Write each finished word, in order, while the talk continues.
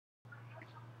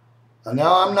And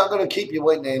now I'm not going to keep you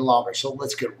waiting any longer, so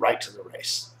let's get right to the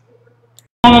race.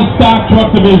 Stock truck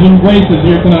division races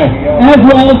here tonight, as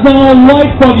well as the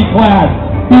light buggy class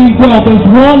being built. There's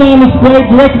one on display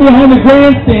directly behind the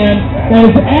grandstand that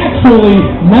is actually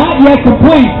not yet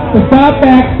complete. The stop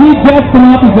back, Steve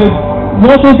Fluharty is a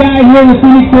local guy here in the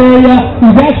Phoenix area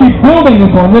who's actually building this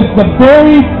one. This is the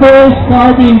very first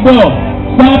car being built.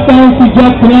 Stop down, see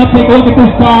Justin up, take a look at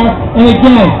this car, and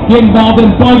again, get involved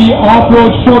in buggy, off-road,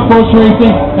 short course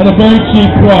racing at a very cheap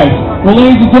price. Well,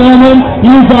 ladies and gentlemen,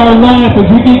 here's our lineup as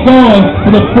we get going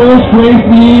for the first race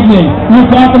of the evening. We're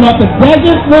talking about the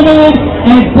Desert Limited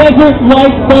and Desert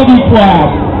Light Buggy class.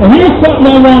 And here's something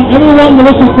I want everyone to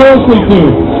listen closely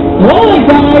to. All the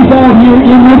guys out here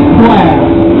in this class,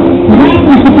 who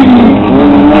happens to be in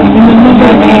the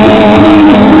number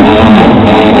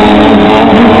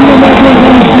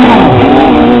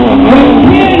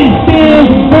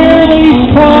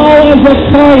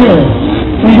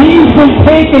and he's been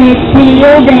taking it to the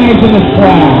old guys in this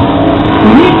class.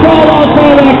 When he crawled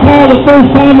outside of that car the first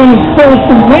time on his first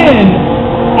win,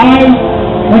 I've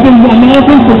been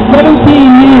announcing for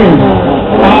 17 years.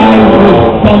 I was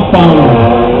dumbfounded.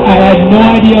 I had no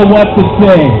idea what to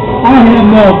say. I had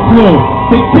no clue.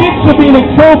 The kid should be in a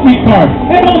trophy car.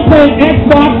 They don't play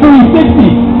Xbox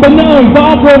 360, but now he's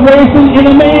off-road racing in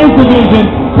a man's division,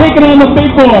 taking on the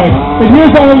big boys. But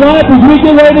here's our lineup as we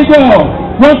get ready to go.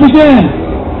 Once again,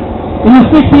 in the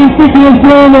 1650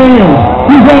 Grand Air,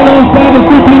 he's right alongside the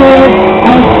 1508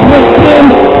 on split 10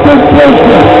 for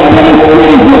Costa. Dennis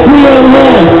Streets with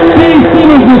 301. James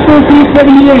Stevens with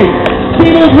 1378.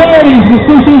 Steve Fluharty is the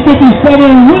 1357,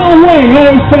 and Will Wayne,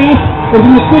 always fast, is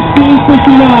in the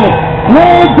 1659.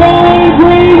 We're going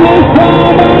green this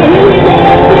time, and here we go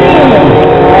again.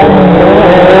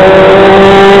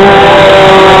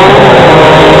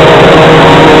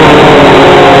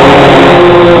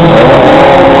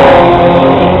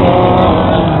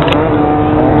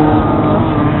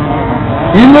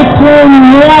 In the turn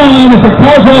one, as the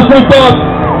cars all picked up,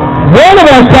 one of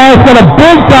our cars got a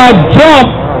big time jump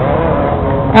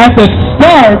at the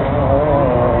start.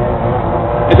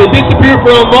 As they disappear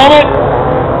for a moment,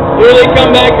 here they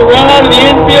come back around to the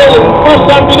infield and first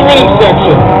time through the rhythm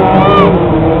section.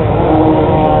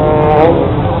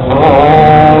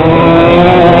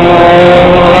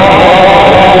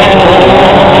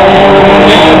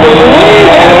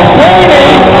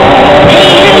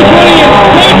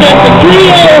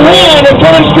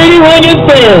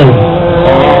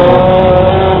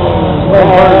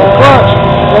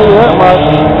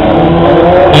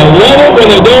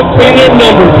 They don't clean their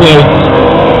number plates.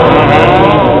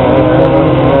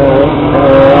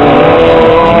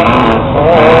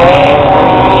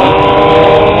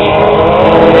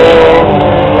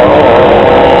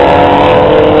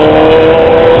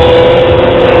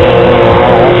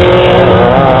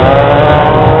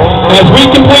 As we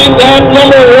complete lap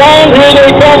number one, here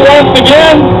they come once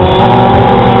again.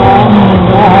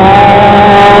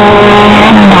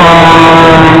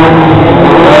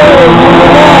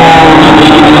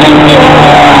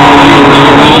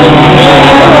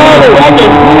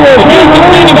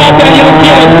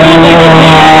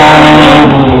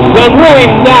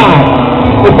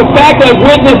 I've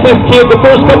witnessed this kid the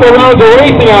first couple of rounds of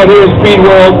racing out here at Speed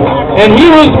World, and he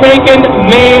was making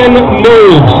man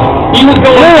moves. He was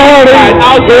going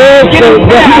out there, getting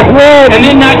back, and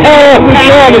then not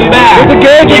past his back. It's a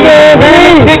Gadgetman,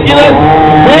 very meticulous,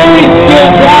 very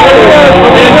skilled driver,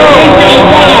 and it's taking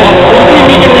time. We'll see if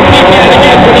we can repeat that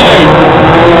again tonight.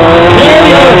 Here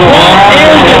is Bob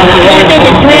Anderson, second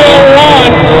to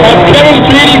 301 of Kevin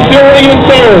Street, third and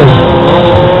third.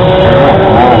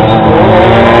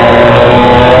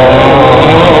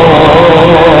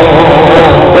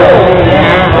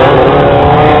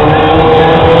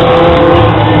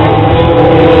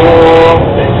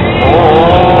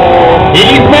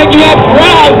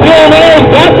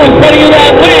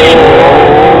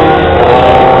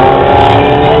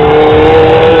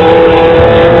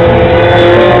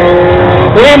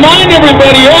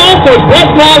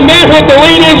 That's not met what the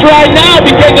lead is right now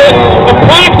because it's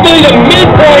approximately the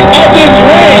midpoint of this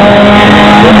race.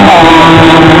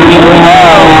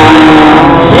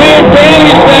 We're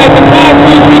advantage that the top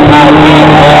 2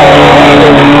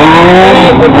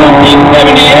 as the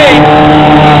 1378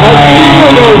 as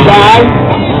Steve goes by.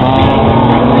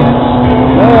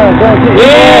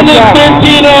 In the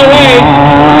 1308.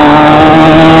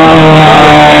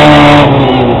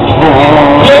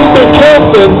 Mr.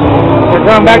 Kirsten.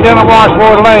 Coming back down the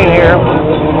washboard lane here.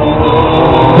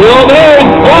 Still there,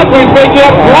 Walker's picking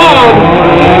up ground.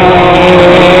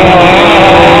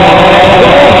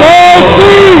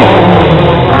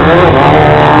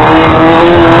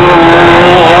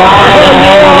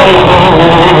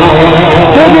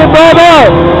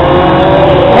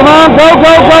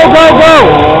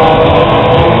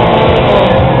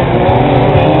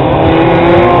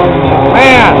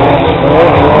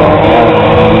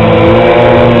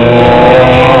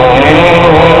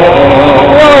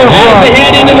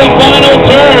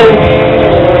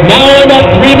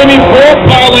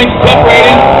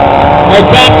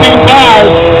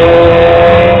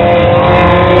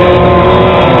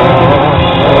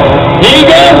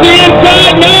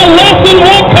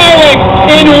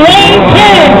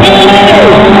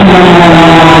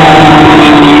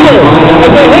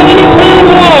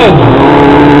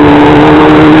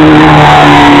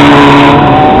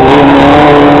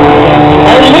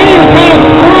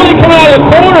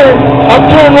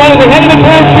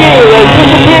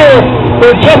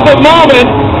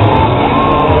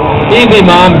 okay,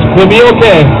 Mom. We'll be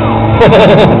okay.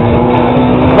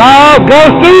 Oh, go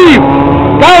Steve!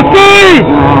 Go Steve!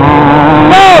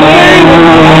 Go Steve!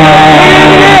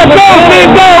 Go Steve!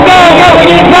 Go, go, go!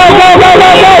 Go, go, go,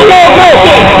 go, go, go, go, go!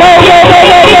 Go, go, go,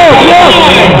 go, go!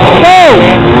 Go!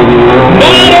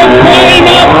 Not okay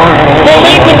enough. Go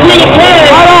back to through the curve.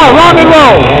 Right on, rock and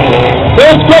roll!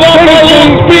 Let's come up at a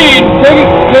little speed.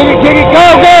 Kick it, go,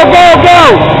 go, go, go!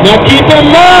 Now keep them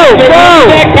low. Go!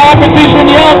 That competition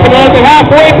yell come at the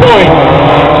halfway point.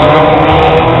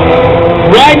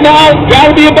 Right now,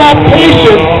 gotta be about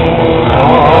patience.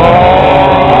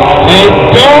 And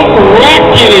don't wreck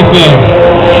anything.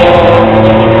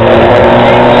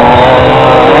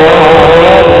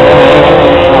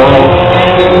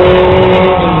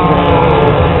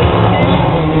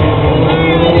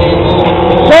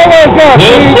 Go!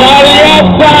 Let's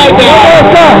fly the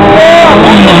outside now.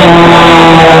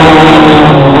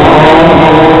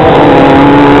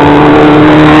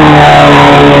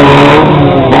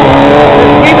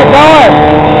 Keep it going!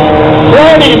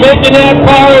 Making that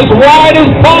car as wide as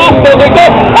possible. They go,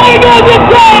 oh, he goes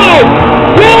inside!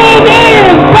 Still there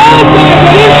in contact,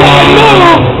 but inside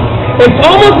move. It's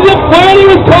almost as if Fluharty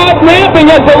was caught napping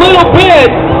us a little bit.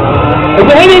 As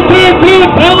the heading turn two,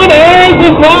 Alan Harris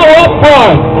is now up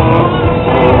front.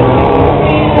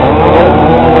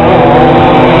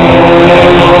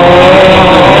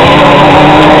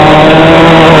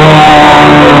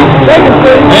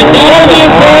 And now the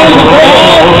approach is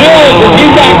all good.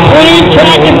 He's got clean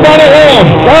track in front of him.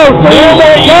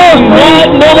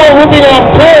 No more whooping on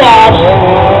pull-offs.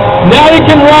 Now he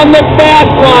can run the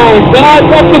fast lines. Now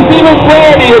it's up to Steve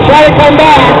Fluharty to try to come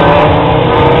back.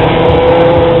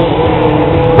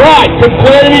 But could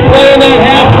Fluharty be playing that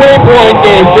halfway point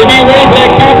game? Should he wait for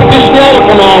that competition to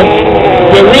come out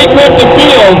to regrip the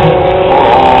field?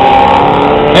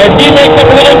 As he makes up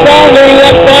a little turn during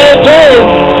that final turn,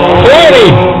 Fluharty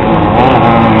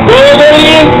going to the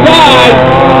inside.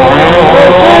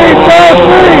 Go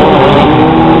free!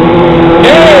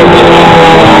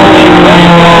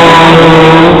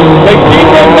 But keep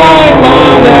in mind,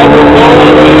 Mom, that we're going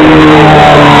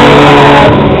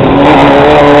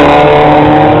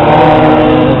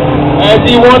as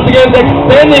he once again is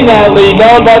extending that lead,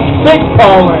 now about 6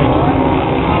 car lengths.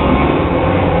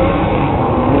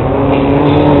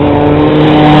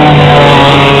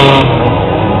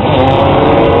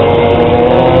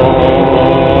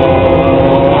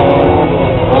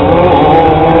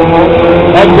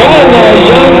 Again, a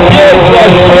young kid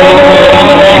just thrown away on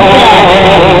the racetrack.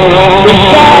 The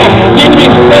shot seems to be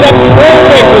set up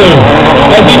perfectly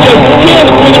as he just skids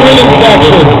through the rhythm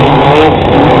section.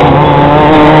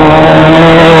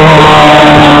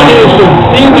 Combination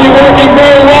seems to be working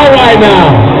very well right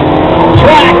now.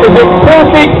 Track is in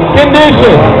perfect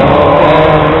condition.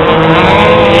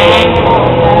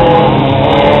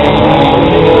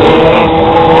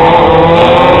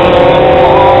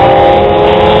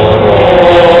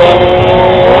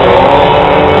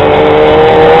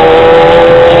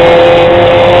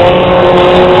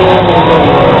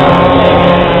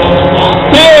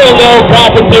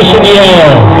 Competition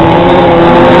yell.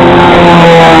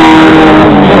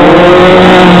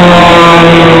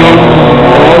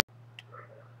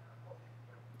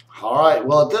 All right.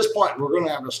 Well, at this point, we're going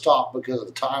to have to stop because of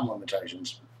the time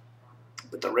limitations.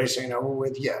 But the race ain't over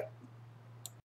with yet.